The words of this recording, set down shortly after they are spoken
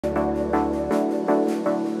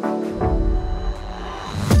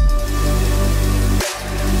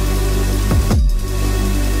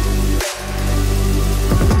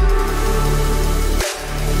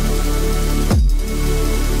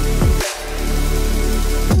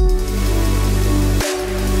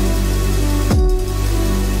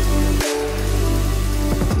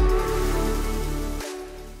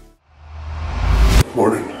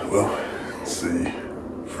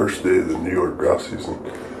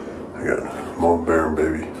I got mom, bear, and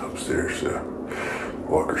baby upstairs, so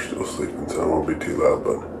Walker's still sleeping, so I won't be too loud,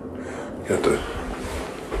 but got the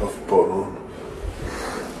puff pot on.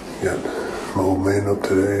 Got my old man up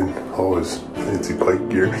today and all his fancy pike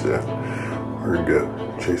gear, so we're gonna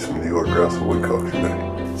go chase some New York grouse and woodcock today.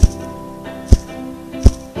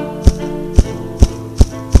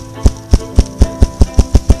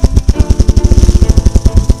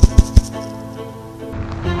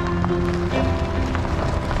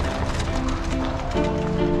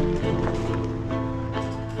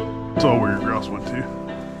 That's all where your grouse went to.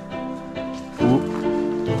 Whoop.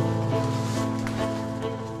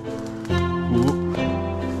 Whoop.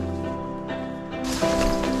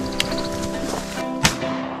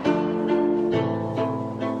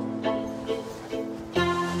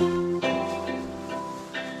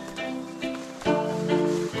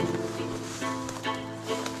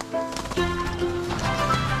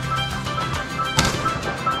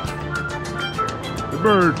 The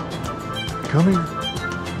bird, come here.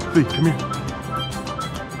 Hey, come here.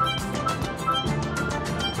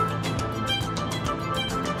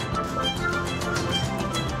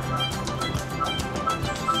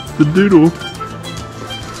 The doodle.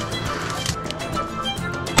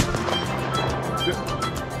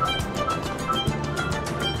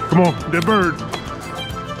 Come on, that bird.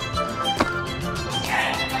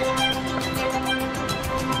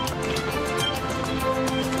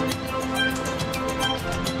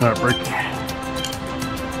 All right, break.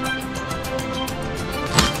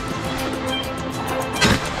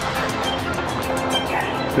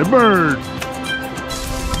 Good bird.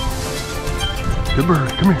 Good bird,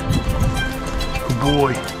 come here. Good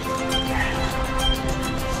boy.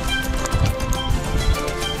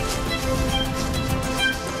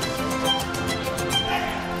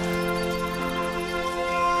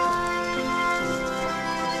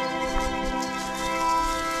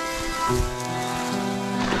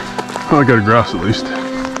 Oh, I got a grouse at least.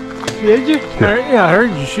 Did you? Yeah, I heard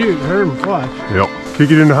you shoot. I heard him flash. Yep. Kick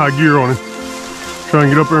it into high gear on him. Try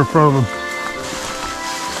and get up there in front of him.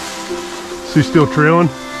 Is he still trailing?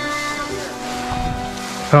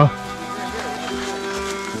 Huh?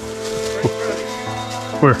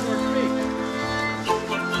 Where?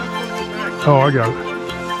 Oh, I got it.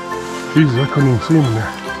 Jesus, I couldn't even see him in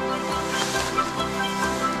there.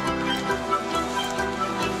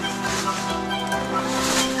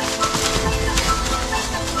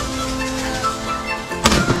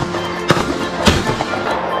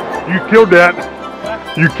 You killed that.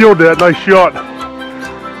 You killed that. Nice shot.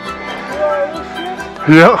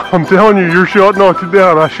 Yeah, I'm telling you, your shot knocked it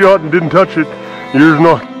down. I shot and didn't touch it. Yours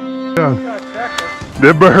knocked it down.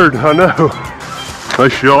 That bird, I know.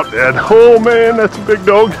 Nice shot, Dad. Oh man, that's a big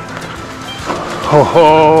dog.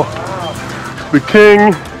 Oh, the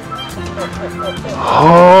king.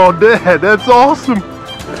 Oh, Dad, that's awesome.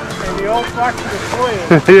 And the old fucking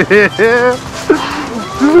Yeah.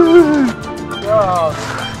 Oh.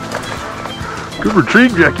 Good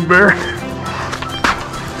retrieve, Jackie Bear.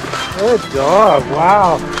 Good dog,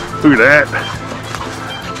 wow. Look at that.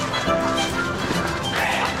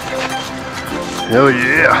 Hell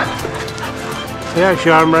yeah. Yeah, I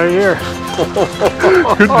shot him right here.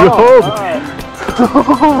 Good job.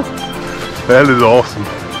 That is awesome.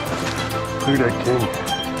 Look at that king.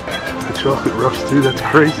 The chocolate ruffs too, that's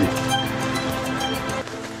crazy.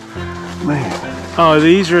 Man. Oh,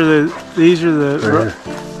 these are the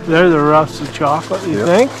they're the ruffs of chocolate, you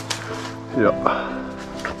think? Yep.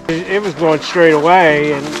 It was going straight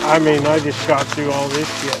away, and I mean, I just shot through all this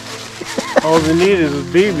shit. All we need is a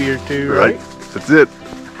BB or two, right? That's it.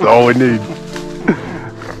 That's all we need.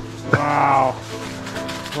 Wow.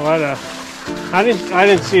 What a... I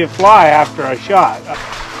didn't see it fly after I shot.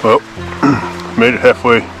 Well, made it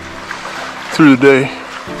halfway through the day.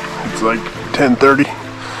 It's like 10:30,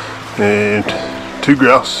 and 2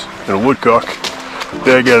 grouse and a woodcock.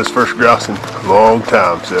 Dad got his first grouse in a long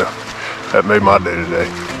time, so that made my day today.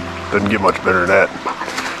 Doesn't get much better than that.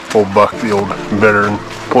 Old Buck, the old veteran,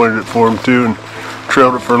 pointed it for him too and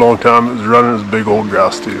trailed it for a long time. It was running as a big old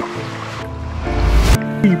grouse too.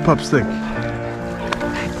 What do you pups think?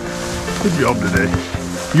 Good job today.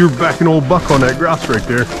 You're backing old Buck on that grouse right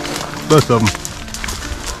there. Both of them.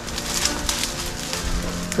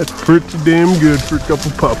 That's pretty damn good for a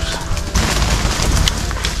couple pups.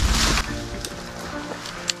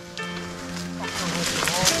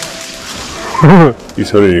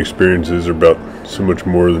 These hunting experiences are about so much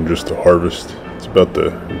more than just the harvest. It's about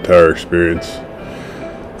the entire experience.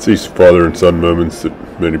 It's these father and son moments that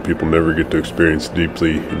many people never get to experience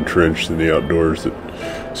deeply entrenched in the outdoors, that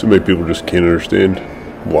so many people just can't understand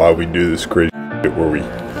why we do this crazy shit where we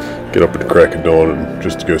get up at the crack of dawn and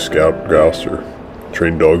just to go scout grouse or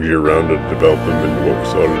train dogs year round to develop them into what we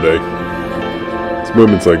saw today. It's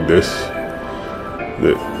moments like this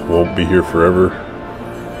that won't be here forever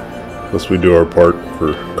unless we do our part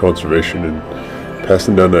for conservation and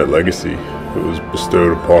passing down that legacy that was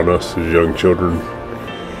bestowed upon us as young children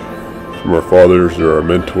from our fathers or our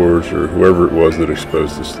mentors or whoever it was that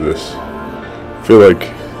exposed us to this. I feel like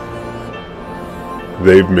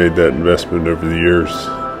they've made that investment over the years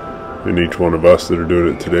in each one of us that are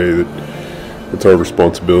doing it today, that it's our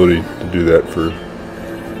responsibility to do that for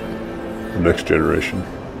the next generation.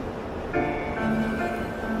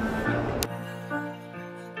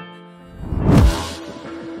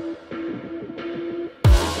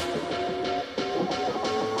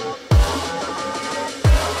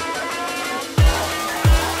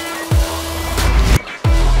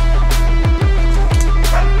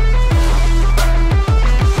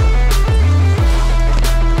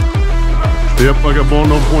 Yep, I got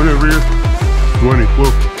bond on point over here. 20,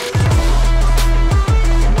 whoa.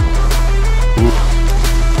 Whoa.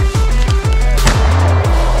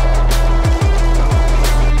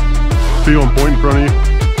 See on point in front of you.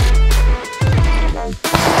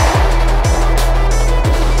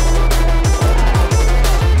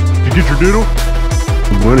 Did you get your doodle?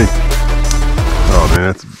 20. Oh man,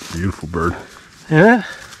 that's a beautiful bird. Yeah.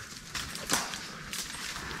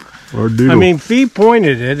 Our doodle. I mean, Fee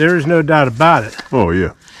pointed it, there's no doubt about it. Oh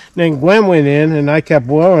yeah. Then Gwen went in and I kept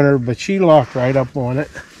blowing her, but she locked right up on it.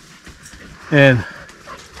 And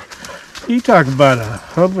you talk about a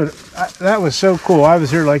hub, that was so cool. I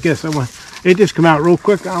was here like this. I went, it just come out real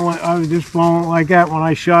quick. I was just blowing it like that. When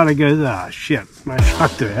I shot, I goes, ah, shit. I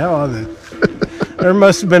shot the hell out of it. There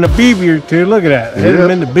must have been a BB or two. Look at that. It hit him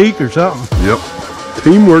in the beak or something. Yep.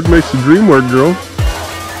 Teamwork makes the dream work, girl.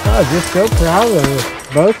 I was just so proud of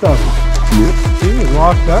both of them. Yep. She was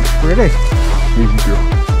locked up pretty. Easy,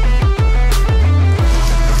 girl.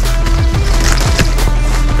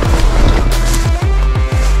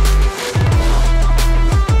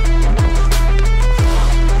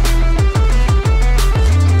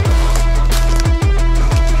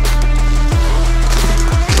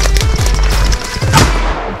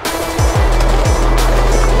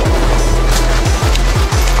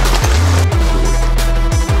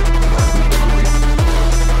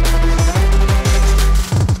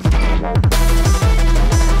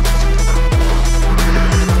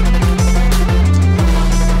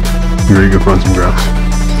 You ready to go find some grouse?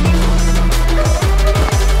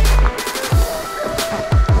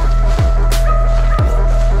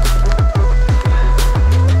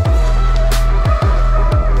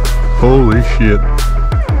 Holy shit.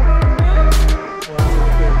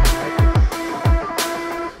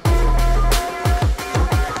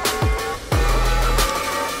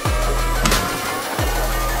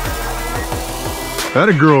 That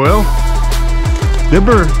a girl, El. That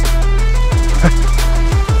bird.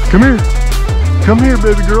 Come here. Come here,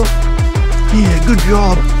 baby girl. Yeah, good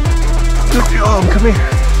job. Good job. Come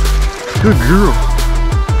here. Good girl.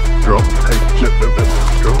 Drop. Hey, no.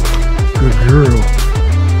 Drop. Good girl.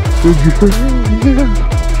 Good girl. Yeah.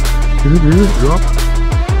 Good girl. Drop.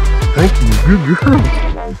 Thank you. Good girl.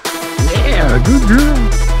 Yeah, good girl.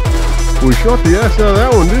 We shot the ass out of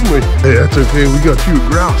that one, didn't we? Hey, that's okay. We got you a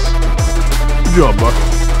grouse. Good job, Buck.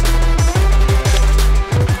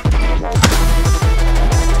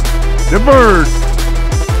 The bird.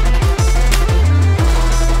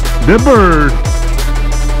 The bird.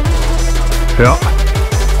 Yeah.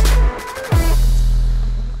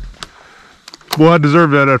 Well, I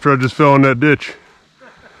deserve that after I just fell in that ditch.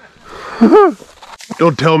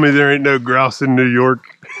 Don't tell me there ain't no grouse in New York.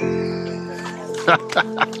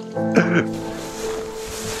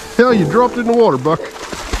 Hell, you dropped it in the water, Buck.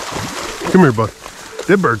 Come here, Buck.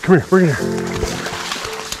 That bird, come here. Bring it here.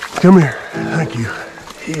 Come here. Thank you.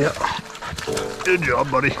 Yeah. Good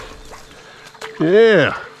job, buddy.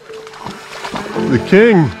 Yeah. The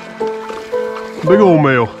king. Big old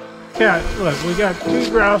male. Yeah, look, we got 2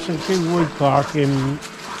 grouse and 2 woodcock, and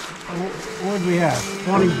what do we have?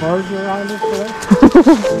 20 birds around us today?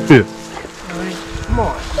 Yeah. I mean, come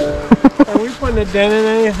on. Are we putting a dent in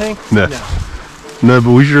anything? No. No,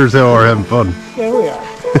 but we sure as hell are having fun. Yeah, we are.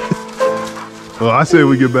 Well, I say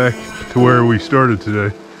we get back to where we started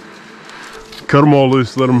today. Cut them all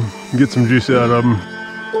loose, let them get some juice out of them,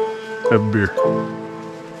 have a beer.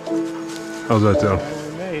 How's that sound?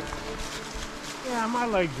 Yeah, my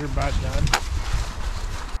legs are about done.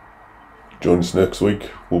 Join us next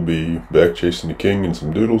week. We'll be back chasing the king and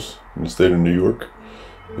some doodles in the state of New York.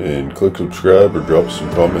 And click subscribe or drop us some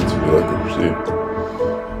comments if you like what you're seeing.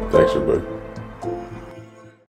 Thanks, everybody.